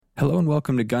Hello and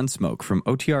welcome to Gunsmoke from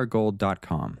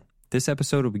OTRGold.com. This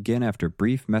episode will begin after a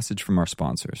brief message from our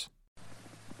sponsors.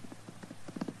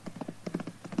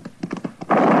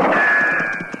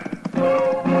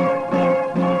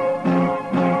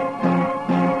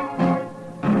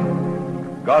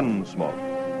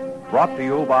 Gunsmoke, brought to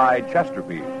you by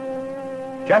Chesterfield.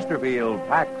 Chesterfield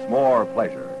packs more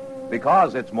pleasure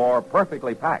because it's more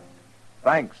perfectly packed,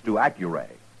 thanks to Accuray.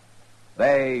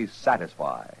 They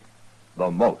satisfy the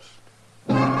most.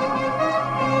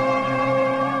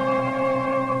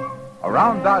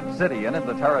 Around Dodge City and in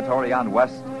the territory on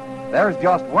West, there's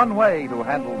just one way to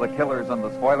handle the killers and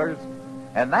the spoilers,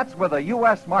 and that's with a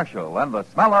U.S. Marshal and the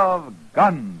smell of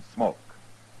gun smoke.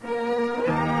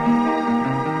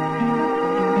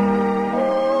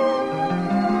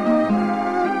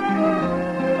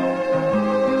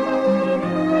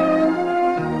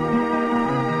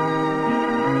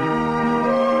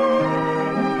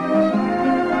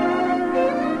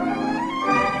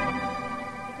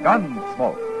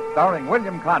 Gunsmoke, starring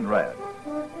William Conrad,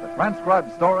 the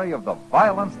transcribed story of the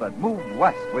violence that moved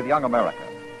west with young America,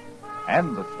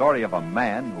 and the story of a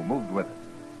man who moved with it.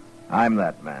 I'm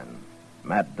that man,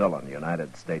 Matt Dillon,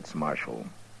 United States Marshal.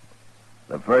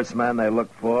 The first man they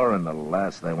look for and the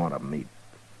last they want to meet.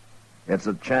 It's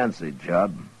a chancy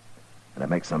job, and it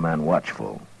makes a man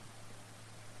watchful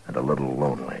and a little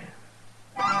lonely.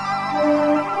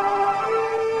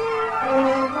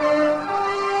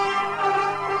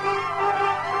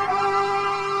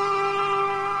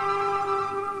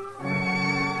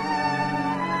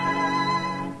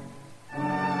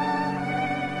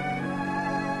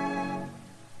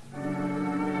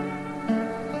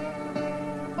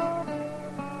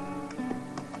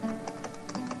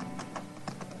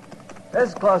 This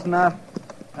is close enough.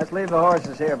 Let's leave the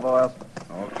horses here, Boyles.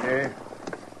 Okay.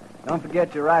 Don't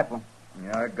forget your rifle.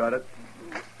 Yeah, I got it.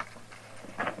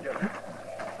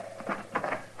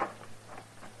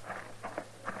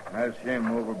 That's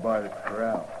him over by the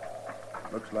corral.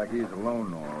 Looks like he's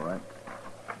alone, all right.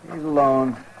 He's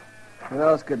alone. Who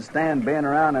else could stand being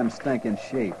around them stinking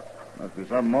sheep? Must be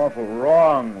something awful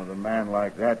wrong with a man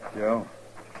like that, Joe.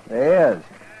 There is.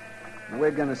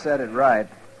 We're going to set it right.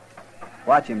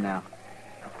 Watch him now.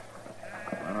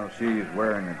 I don't see he's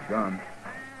wearing a gun.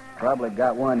 Probably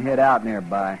got one hid out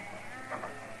nearby.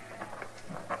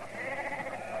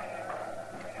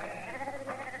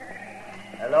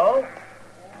 Hello?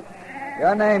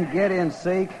 Your name Gideon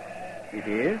Seek? It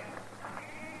is?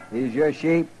 These your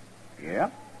sheep? Yeah.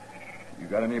 You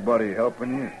got anybody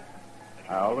helping you?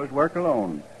 I always work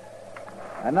alone.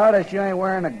 I notice you ain't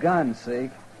wearing a gun,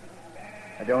 Seek.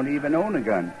 I don't even own a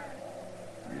gun.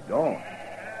 You don't?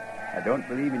 I don't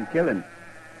believe in killing.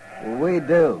 Well, we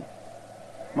do.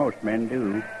 Most men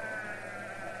do.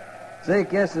 Seek,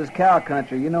 this is cow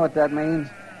country. You know what that means?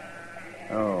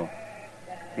 Oh.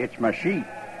 It's my sheep.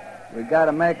 We got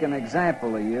to make an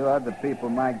example of you. Other people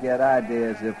might get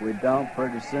ideas. If we don't,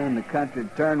 pretty soon the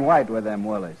country'd turn white with them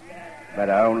willies.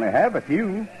 But I only have a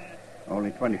few.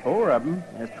 Only 24 of them.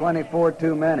 There's 24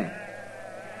 too many.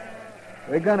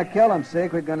 We're going to kill them,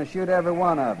 Seek. We're going to shoot every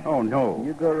one of them. Oh, no.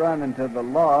 You go running to the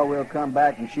law, we'll come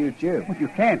back and shoot you. Well, you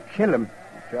can't kill him.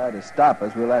 You try to stop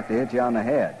us, we'll have to hit you on the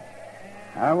head.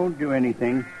 I won't do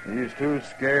anything. He's too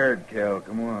scared, Cal.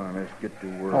 Come on, let's get to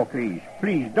work. Oh, please.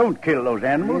 Please, don't kill those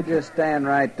animals. You just stand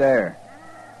right there.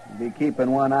 I'll be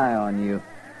keeping one eye on you.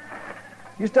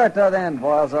 You start the other end,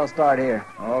 Boyles. I'll start here.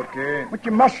 Okay. But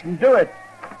you mustn't do it.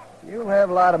 You'll have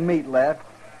a lot of meat left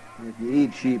if you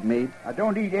eat sheep meat. I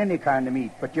don't eat any kind of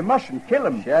meat, but you mustn't kill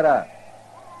him. Shut up.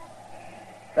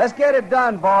 Let's get it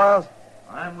done, Boyles.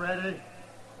 I'm ready.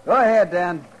 Go ahead,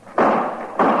 then.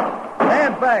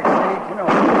 Stand back, Seek. No.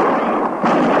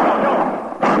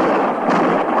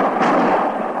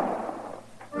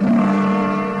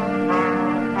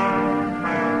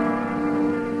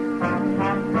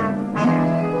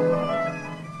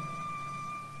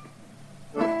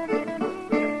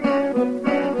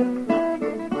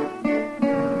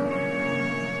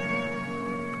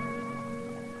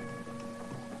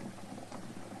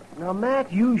 Now,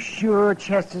 Matt, you sure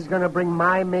Chester's going to bring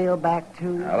my mail back to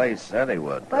you? Well, he said he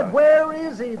would. But where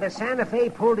is he? The Santa Fe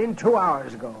pulled in 2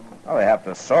 hours ago. Oh, they have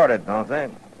to sort it, don't they?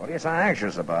 What are you so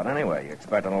anxious about, anyway? You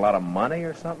expecting a lot of money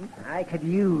or something? I could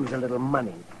use a little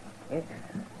money. Eh?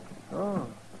 Oh,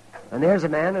 and there's a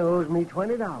man who owes me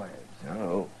 $20.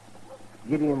 Oh.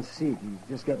 Gideon Seek. He's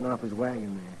just getting off his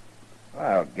wagon there.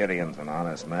 Well, Gideon's an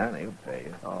honest man. He'll pay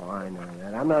you. Oh, I know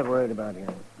that. I'm not worried about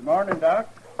him. Good morning, Doc.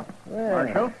 Well,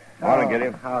 Marshal. Morning,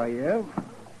 Gideon. How are you?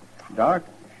 Doc,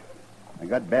 I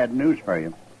got bad news for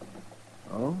you.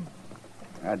 Oh?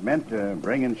 I'd meant to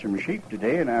bring in some sheep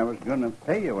today, and I was going to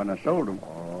pay you when I sold them.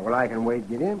 Oh, well, I can wait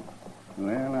to get in.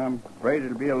 Well, I'm afraid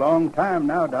it'll be a long time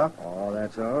now, Doc. Oh,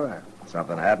 that's all right.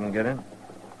 Something happened, Gideon?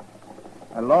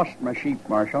 I lost my sheep,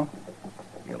 Marshal.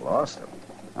 You lost them.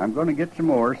 I'm going to get some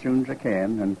more as soon as I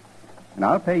can, and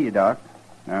I'll pay you, Doc.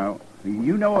 Now,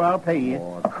 you know I'll pay you.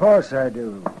 Oh, of course I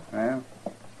do. Well,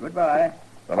 goodbye.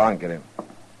 So long, Gideon.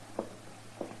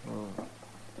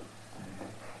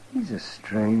 He's a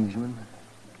strange one.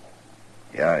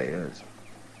 Yeah, he is.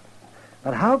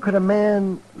 But how could a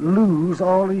man lose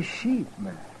all his sheep,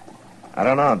 man? I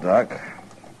don't know, Doc.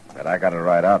 But I got to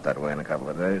ride out that way in a couple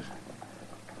of days.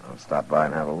 I'll stop by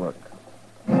and have a look.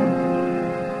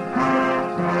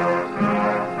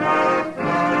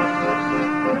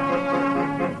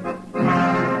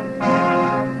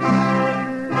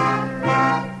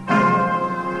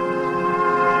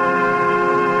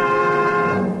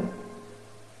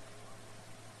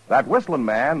 That whistling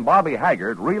man, Bobby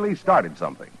Haggart, really started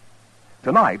something.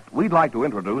 Tonight, we'd like to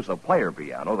introduce a player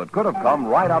piano that could have come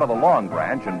right out of the Long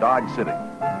Branch in Dodge City.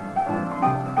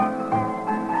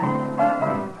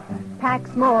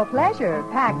 Packs more pleasure,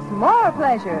 packs more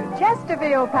pleasure.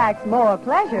 Chesterfield packs more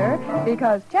pleasure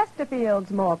because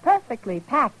Chesterfield's more perfectly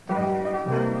packed.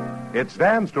 It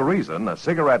stands to reason a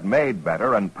cigarette made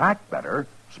better and packed better,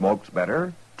 smokes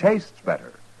better, tastes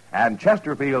better. And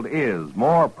Chesterfield is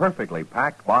more perfectly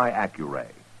packed by Accuray.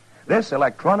 This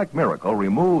electronic miracle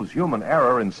removes human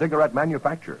error in cigarette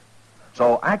manufacture.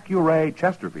 So Accuray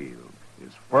Chesterfield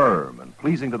is firm and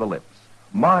pleasing to the lips,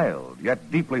 mild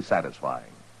yet deeply satisfying.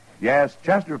 Yes,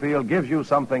 Chesterfield gives you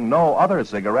something no other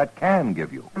cigarette can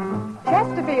give you.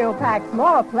 Chesterfield packs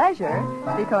more pleasure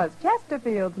because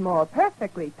Chesterfield's more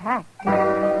perfectly packed.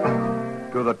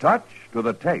 To the touch, to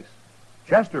the taste,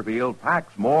 Chesterfield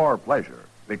packs more pleasure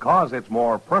because it's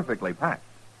more perfectly packed.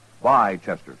 By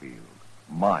Chesterfield,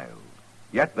 mild,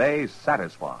 yet they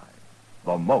satisfy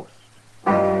the most.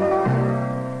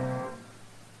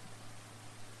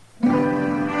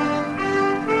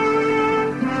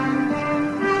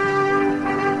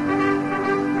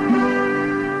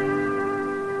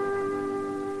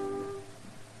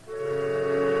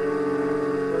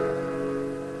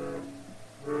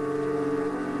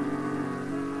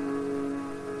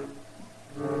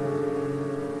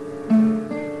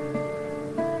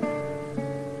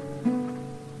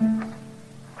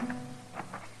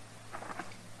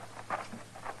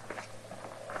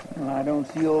 Well, I don't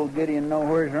see old Gideon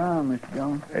nowhere's around, Mr.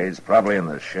 Jones. He's probably in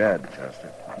the shed, Chester.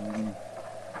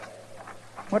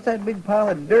 What's that big pile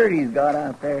of dirt he's got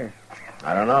out there?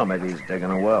 I don't know. Maybe he's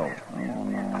digging a well. Oh,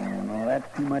 no,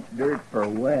 that's too much dirt for a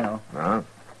well. Huh?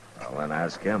 Well, then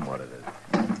ask him what it is.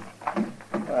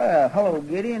 Hello,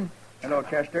 Gideon. Hello,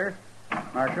 Chester.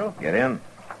 Marshal, Get in?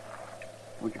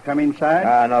 won't you come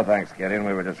inside? No thanks, Gideon.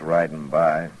 We were just riding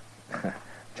by.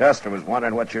 Chester was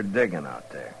wondering what you're digging out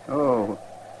there. Oh,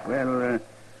 well,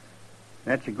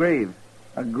 that's a grave.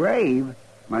 A grave?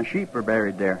 My sheep are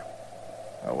buried there.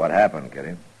 Well, what happened,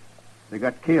 Gideon? They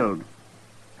got killed.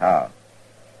 How?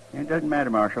 It doesn't matter,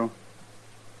 Marshal.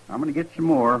 I'm going to get some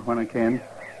more when I can.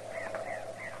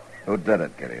 Who did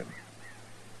it, Gideon?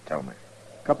 Tell me.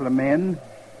 A couple of men.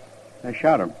 They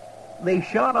shot them. They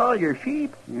shot all your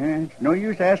sheep? Yeah, it's no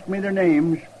use asking me their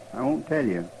names. I won't tell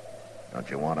you. Don't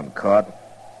you want him caught?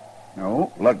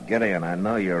 No. Look, Gideon, I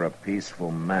know you're a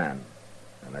peaceful man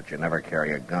and that you never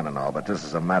carry a gun and all, but this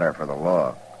is a matter for the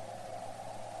law.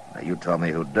 Now, you tell me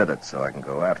who did it so I can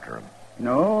go after him.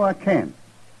 No, I can't.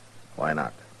 Why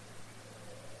not?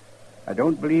 I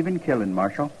don't believe in killing,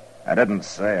 Marshal. I didn't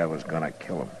say I was going to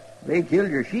kill him. They killed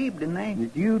your sheep, didn't they?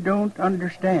 You don't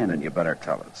understand. Then you better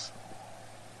tell us.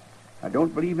 I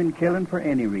don't believe in killing for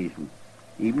any reason,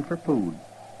 even for food.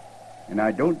 And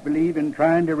I don't believe in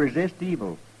trying to resist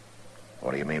evil.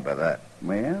 What do you mean by that?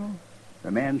 Well, if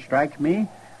a man strikes me,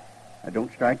 I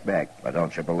don't strike back. But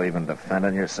don't you believe in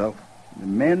defending yourself? The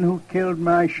men who killed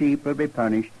my sheep will be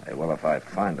punished. Hey, well, if I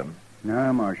find them.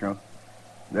 No, Marshal.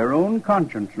 Their own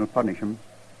conscience will punish them.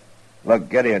 Look,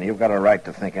 Gideon, you've got a right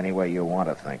to think any way you want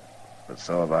to think. But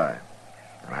so have I.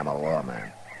 And I'm a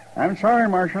lawman. I'm sorry,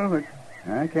 Marshal, but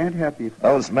I can't help you.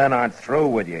 Those men aren't through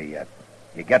with you yet.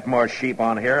 You get more sheep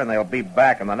on here, and they'll be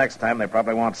back, and the next time they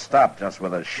probably won't stop just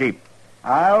with the sheep.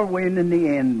 I'll win in the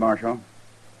end, Marshal.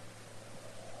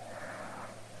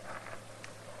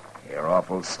 You're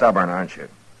awful stubborn, aren't you?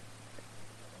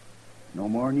 No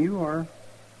more than you are.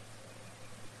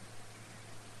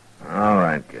 All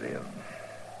right, Gideon.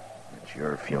 It's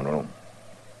your funeral.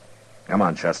 Come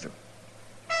on, Chester.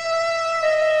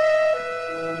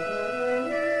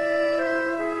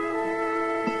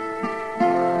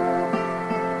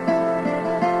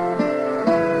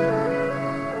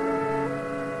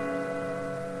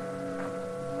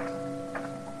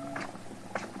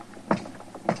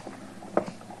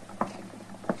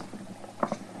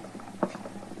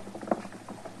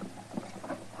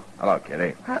 Hello,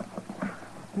 Kitty.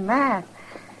 Matt,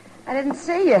 I didn't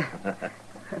see you.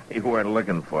 You weren't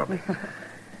looking for me.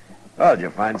 Oh, did you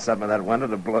find something in that window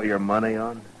to blow your money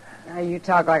on? Now you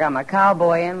talk like I'm a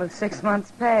cowboy in with 6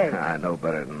 months' pay. I know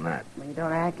better than that. Well, you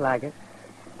don't act like it.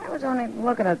 I was only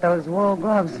looking at those wool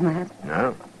gloves, Matt.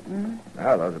 No? Hmm?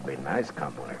 Oh, those would be nice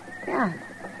company. Yeah.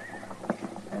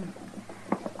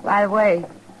 By the way,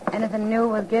 anything new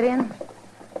with Gideon?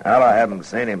 Well, I haven't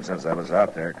seen him since I was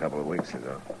out there a couple of weeks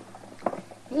ago.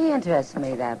 He interests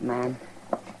me, that man.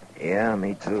 Yeah,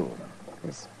 me too.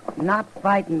 This not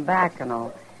fighting back and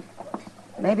all.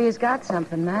 Maybe he's got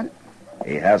something, Matt.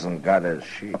 He hasn't got his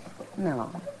sheep.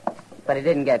 No. But he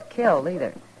didn't get killed,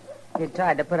 either. If he'd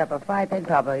tried to put up a fight, they'd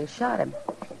probably shot him.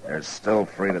 They're still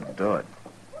free to do it,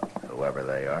 whoever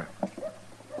they are.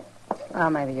 Well,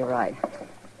 maybe you're right.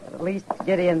 But at least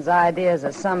Gideon's ideas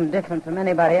are some different from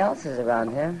anybody else's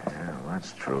around here. Yeah, well,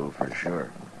 that's true for sure.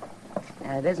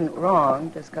 And it isn't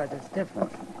wrong just because it's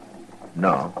different.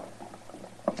 No.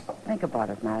 Think about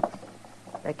it, Matt.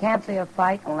 There can't be a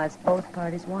fight unless both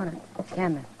parties want it,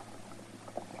 can there?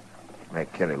 Hey,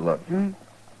 Kitty, look. Hmm?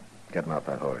 Getting off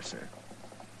that horse there.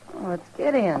 Oh, it's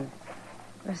Gideon.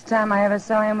 First time I ever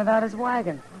saw him without his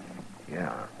wagon.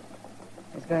 Yeah,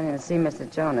 He's going in to see Mr.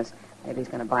 Jonas. Maybe he's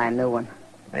going to buy a new one.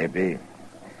 maybe.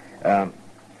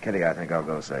 Kitty, I think I'll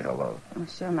go say hello. Oh,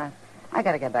 sure, Matt. I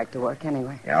got to get back to work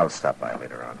anyway. Yeah, I'll stop by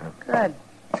later on, huh? Good.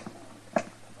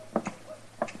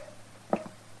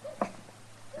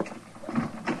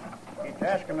 It's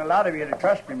asking a lot of you to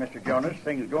trust me, Mr. Jonas.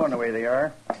 Things going the way they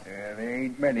are. There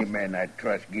ain't many men I'd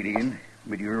trust, Gideon,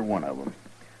 but you're one of them.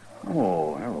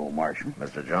 Oh, hello, Marshal.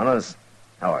 Mr. Jonas,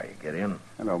 how are you, Gideon?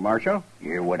 Hello, Marshal.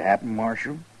 You hear what happened,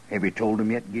 Marshal? Have you told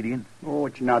him yet, Gideon? Oh,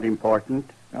 it's not important.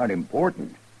 Not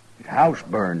important. His house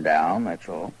burned down, that's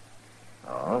all.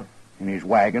 Oh? And his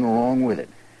wagon along with it.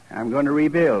 I'm going to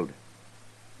rebuild.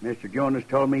 Mr. Jonas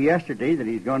told me yesterday that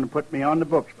he's going to put me on the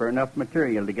books for enough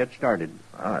material to get started.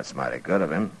 Oh, that's mighty good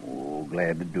of him. Oh,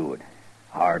 glad to do it.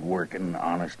 Hard-working,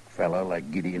 honest fella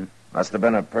like Gideon. Must have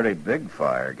been a pretty big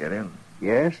fire, Gideon.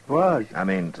 Yes, it was. I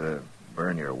mean, to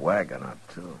burn your wagon up,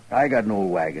 too. I got an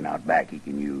old wagon out back he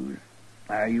can use.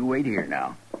 You wait here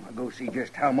now. I'll go see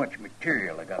just how much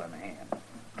material I got on hand.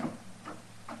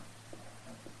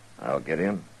 Oh,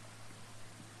 Gideon?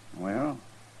 Well,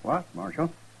 what,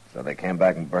 Marshal? So they came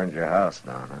back and burned your house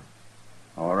down, huh?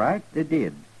 All right, they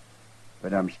did.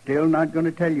 But I'm still not going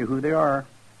to tell you who they are.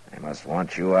 They must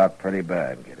want you out pretty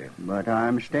bad, Gideon. But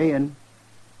I'm staying.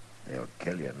 They'll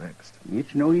kill you next.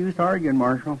 It's no use arguing,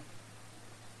 Marshal.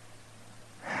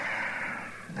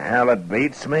 Hell, it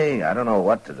beats me. I don't know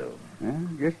what to do. Well,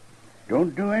 just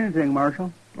don't do anything,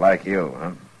 Marshal. Like you,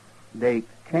 huh? They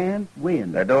can't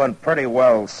win. They're doing pretty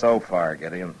well so far,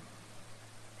 Gideon.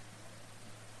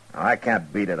 I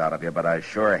can't beat it out of you, but I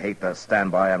sure hate to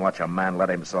stand by and watch a man let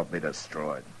himself be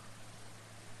destroyed.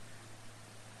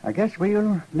 I guess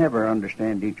we'll never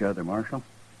understand each other, Marshal.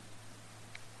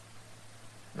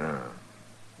 No,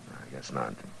 I guess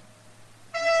not.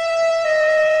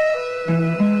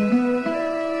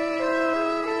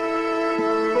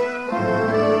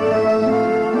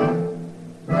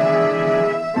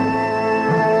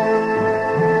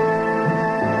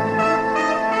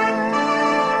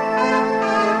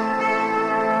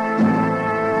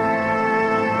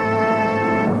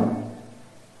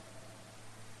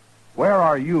 Where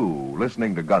are you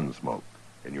listening to Gunsmoke?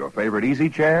 In your favorite easy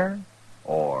chair?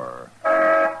 Or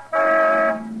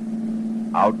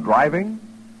out driving?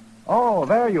 Oh,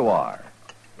 there you are.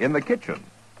 In the kitchen.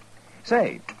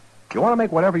 Say, you want to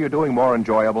make whatever you're doing more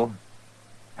enjoyable?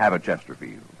 Have a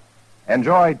Chesterfield.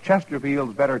 Enjoy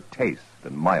Chesterfield's better taste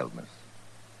and mildness.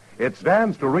 It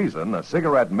stands to reason a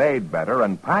cigarette made better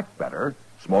and packed better,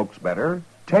 smokes better,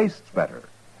 tastes better.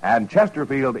 And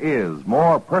Chesterfield is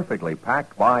more perfectly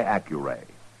packed by Accuray.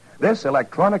 This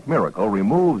electronic miracle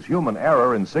removes human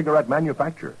error in cigarette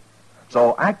manufacture.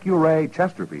 So Accuray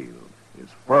Chesterfield is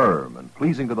firm and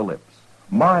pleasing to the lips,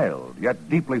 mild yet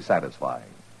deeply satisfying.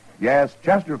 Yes,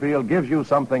 Chesterfield gives you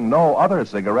something no other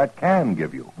cigarette can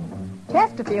give you.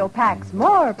 Chesterfield packs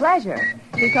more pleasure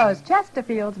because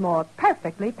Chesterfield's more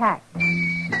perfectly packed.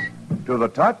 To the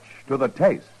touch, to the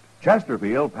taste,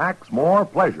 Chesterfield packs more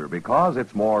pleasure because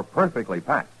it's more perfectly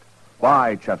packed.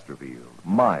 By Chesterfield,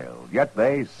 mild, yet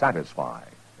they satisfy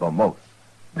the most.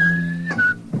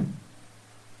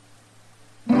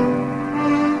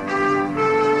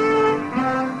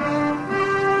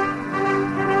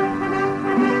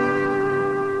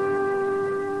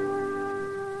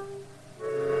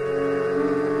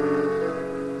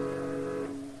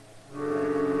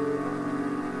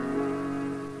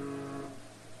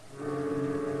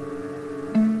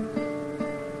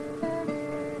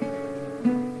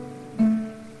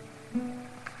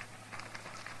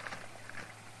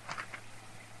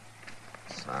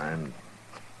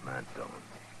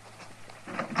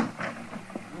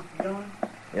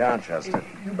 Yeah, Chester.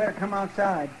 You better come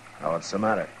outside. Oh, what's the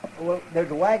matter? Well, there's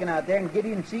a wagon out there and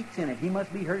Gideon Seek's in it. He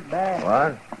must be hurt bad.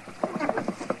 What?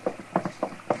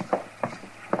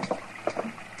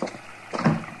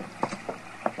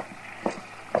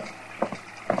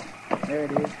 There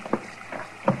it is.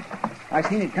 I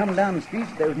seen it coming down the street,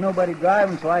 but there was nobody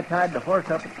driving, so I tied the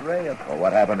horse up at the rail. Well,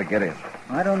 what happened to Gideon?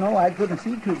 I don't know. I couldn't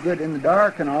see too good in the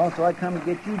dark and all, so I come to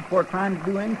get you before trying to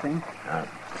do anything.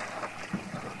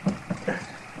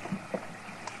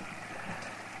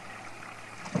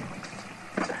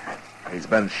 He's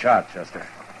been shot, Chester.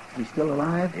 He's still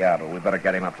alive? Yeah, but we better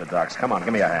get him up to Doc's. Come on,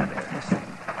 give me a hand here. Yes, sir.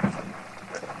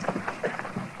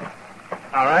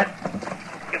 All right.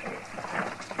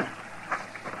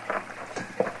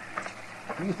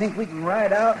 Do you think we can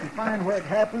ride out and find where it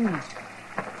happened and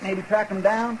maybe track him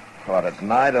down? What, at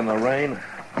night in the rain?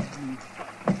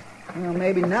 Well,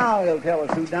 maybe now he'll tell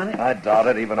us who done it. I doubt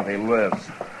it, even if he lives.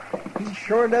 He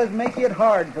sure does make it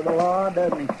hard for the law,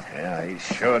 doesn't he? Yeah, he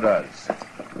sure does.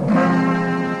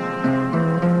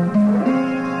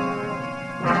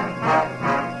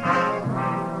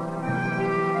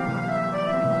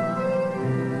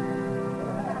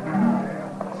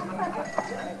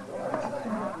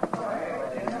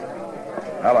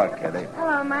 Hello, Kitty.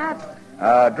 Hello,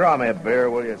 Matt. Draw me a beer,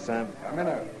 will you, Sam? Come in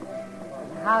here.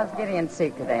 How's Gideon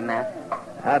Seek today,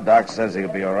 Matt? Doc says he'll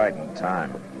be all right in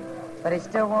time. But he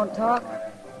still won't talk?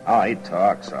 Oh, he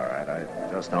talks all right.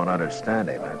 I just don't understand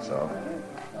him, that's all.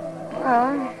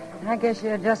 Well, I guess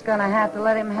you're just going to have to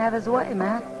let him have his way,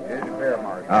 Matt. Here's your beer,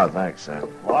 Mark. Oh, thanks,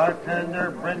 Sam.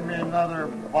 Bartender, bring me another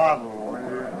bottle, will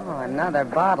you? Oh, another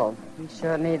bottle. He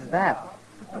sure needs that.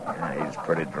 Yeah, he's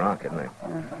pretty drunk, isn't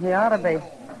he? He ought to be.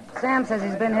 Sam says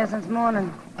he's been here since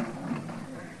morning.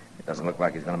 He doesn't look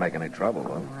like he's going to make any trouble,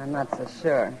 though. I'm not so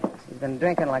sure. He's been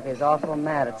drinking like he's awful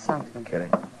mad at something. Kitty?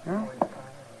 Huh?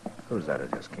 Who's that who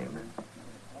just came in?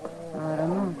 I don't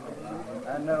know.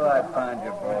 I knew I'd find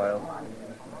you, Boyle.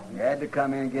 You had to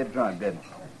come in and get drunk, didn't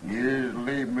you? You just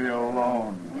leave me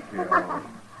alone, Phil.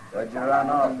 What'd you run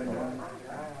off for?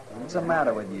 What's the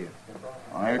matter with you?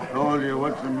 I told you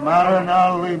what's the matter,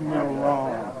 now leave me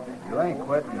alone. You ain't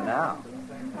quitting now.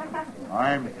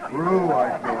 I'm through,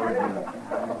 I told you.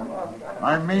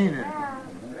 I mean it.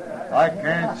 I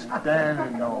can't stand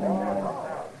it no more.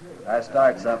 I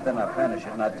start something, I finish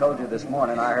it, and I told you this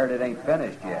morning I heard it ain't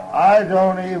finished yet. I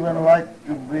don't even like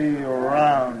to be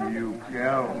around you,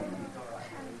 Kel.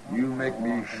 You make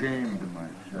me ashamed of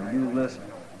myself. You listen.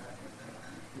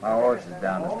 My horse is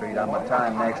down the street. I'm a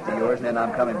time next to yours, and then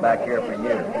I'm coming back here for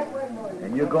you.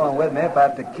 And you're going with me if I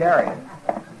have to carry it.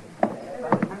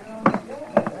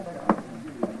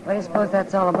 What do you suppose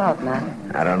that's all about, Matt?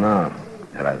 I don't know.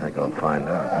 But I think I'll find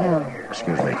out. Yeah.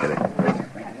 Excuse me, Kitty.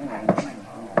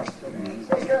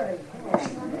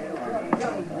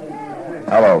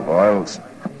 Hello, Boyles.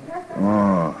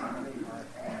 Oh,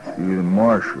 you're the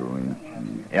marshal, ain't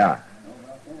you? Yeah.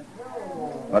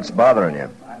 What's bothering you?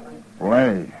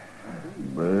 Plenty.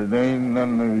 But it ain't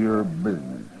none of your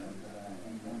business.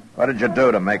 What did you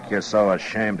do to make you so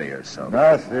ashamed of yourself?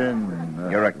 Nothing.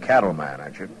 You're a cattleman,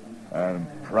 aren't you? I'm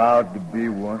proud to be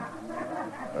one.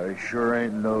 I sure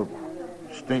ain't no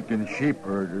stinking sheep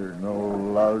herder, no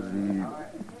lousy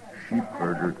sheep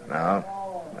herder. No.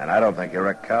 And I don't think you're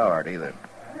a coward either.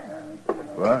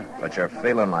 What? But you're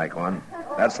feeling like one.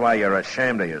 That's why you're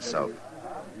ashamed of yourself.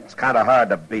 It's kind of hard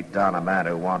to beat down a man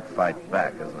who won't fight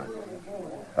back, isn't it?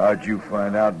 How'd you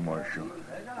find out, Marshal?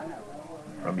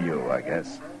 From you, I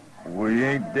guess. We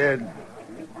ain't dead.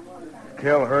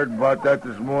 Kel heard about that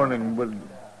this morning, but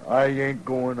I ain't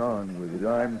going on with it.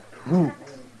 I'm through.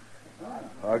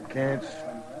 I can't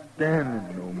stand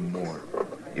it no more.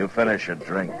 You finish your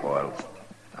drink, Boyles.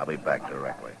 I'll be back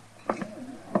directly.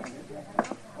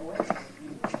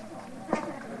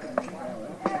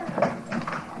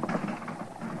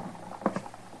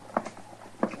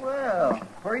 Well,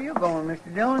 where are you going,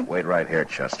 Mr. Dillon? Wait right here,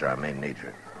 Chester. I may need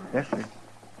you. Yes, sir.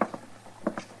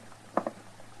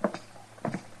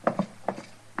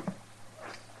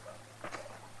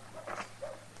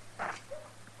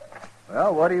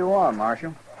 Well, what do you want,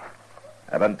 Marshal?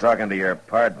 I've been talking to your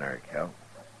partner, Kel.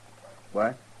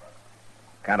 What?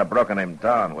 Kind of broken him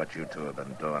down, what you two have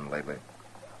been doing lately.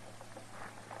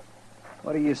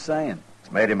 What are you saying?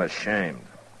 It's made him ashamed.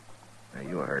 Now,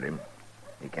 you heard him.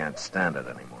 He can't stand it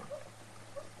anymore.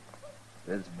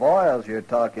 This Boyles you're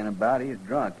talking about, he's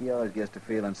drunk. He always gets to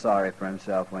feeling sorry for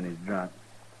himself when he's drunk.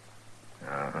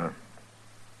 Uh-huh.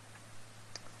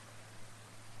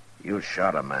 You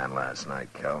shot a man last night,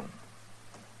 Kel.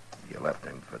 You left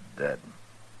him for dead.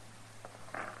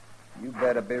 You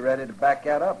better be ready to back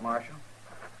that up, Marshal.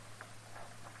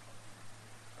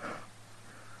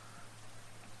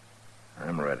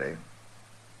 I'm ready.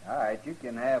 All right, you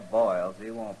can have Boyles.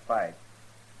 He won't fight.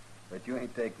 But you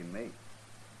ain't taking me.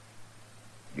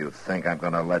 You think I'm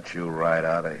going to let you ride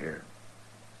out of here?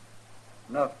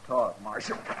 Enough talk,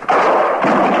 Marshal.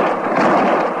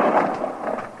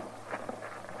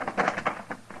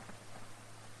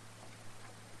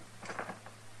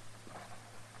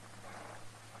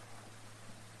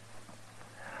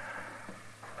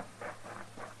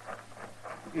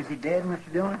 Is he dead,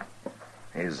 Mr. Dillon?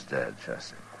 He's dead,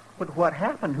 Chester. But what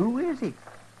happened? Who is he?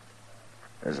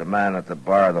 There's a man at the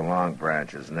bar of the Long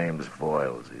Branch. His name's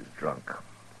Boyles. He's drunk.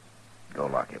 Go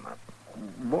lock him up.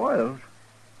 Boyles?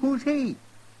 Who's he?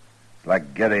 It's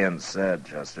like Gideon said,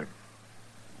 Chester.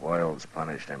 Boyles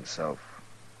punished himself.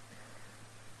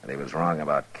 And he was wrong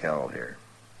about Kell here.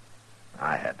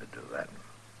 I had to do that.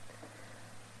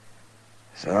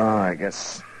 So I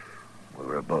guess we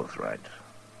were both right.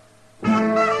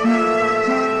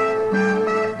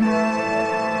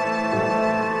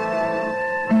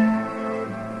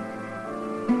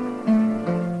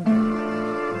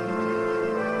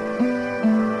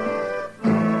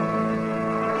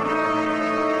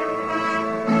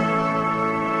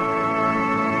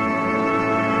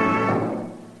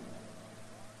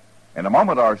 In a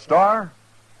moment, our star,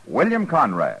 William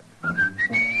Conrad.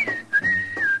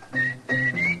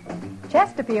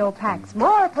 Chesterfield packs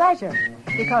more pleasure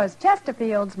because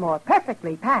Chesterfield's more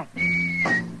perfectly packed.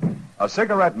 A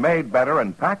cigarette made better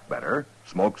and packed better,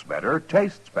 smokes better,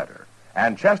 tastes better.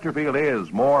 And Chesterfield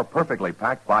is more perfectly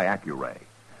packed by Accuray.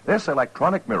 This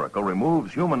electronic miracle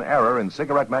removes human error in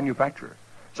cigarette manufacture.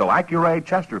 So Accuray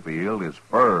Chesterfield is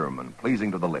firm and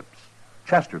pleasing to the lips.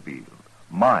 Chesterfield,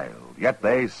 mild, yet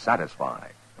they satisfy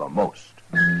the most.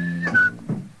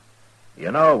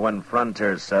 You know, when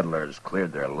frontier settlers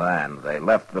cleared their land, they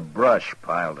left the brush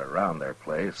piled around their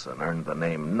place and earned the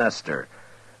name Nester,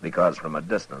 because from a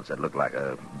distance it looked like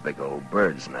a big old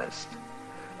bird's nest.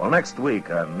 Well, next week,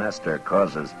 a nester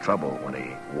causes trouble when he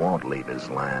won't leave his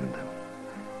land.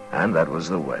 And that was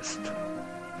the West.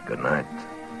 Good night.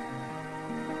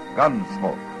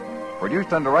 Gunsmoke.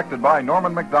 Produced and directed by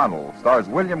Norman MacDonald, stars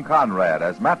William Conrad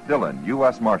as Matt Dillon,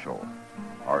 U.S. Marshal.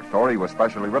 Our story was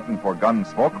specially written for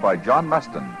Gunsmoke by John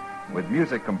Meston, with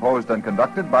music composed and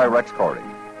conducted by Rex Corey.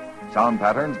 Sound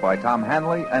patterns by Tom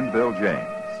Hanley and Bill James.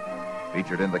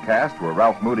 Featured in the cast were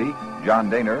Ralph Moody, John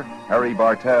Daner, Harry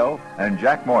Bartell, and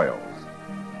Jack Moyles.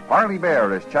 Parley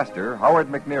Bear is Chester, Howard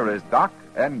McNear is Doc,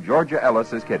 and Georgia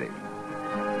Ellis is Kitty.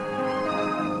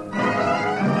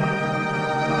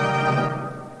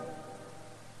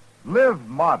 Live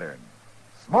modern.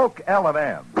 Smoke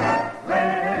L&M.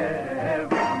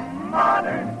 Live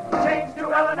modern. Change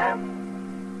to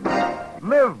L&M.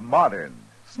 Live modern.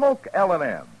 Smoke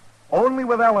L&M. Only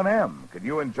with L&M can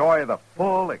you enjoy the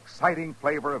full, exciting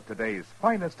flavor of today's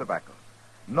finest tobacco.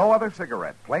 No other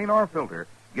cigarette, plain or filter,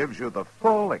 gives you the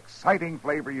full, exciting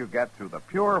flavor you get through the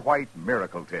pure white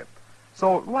Miracle Tip.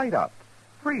 So light up,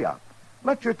 free up,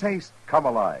 let your taste come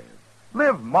alive.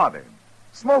 Live modern.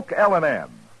 Smoke L&M.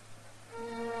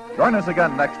 Join us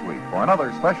again next week for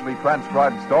another specially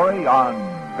transcribed story on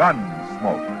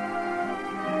Gunsmoke.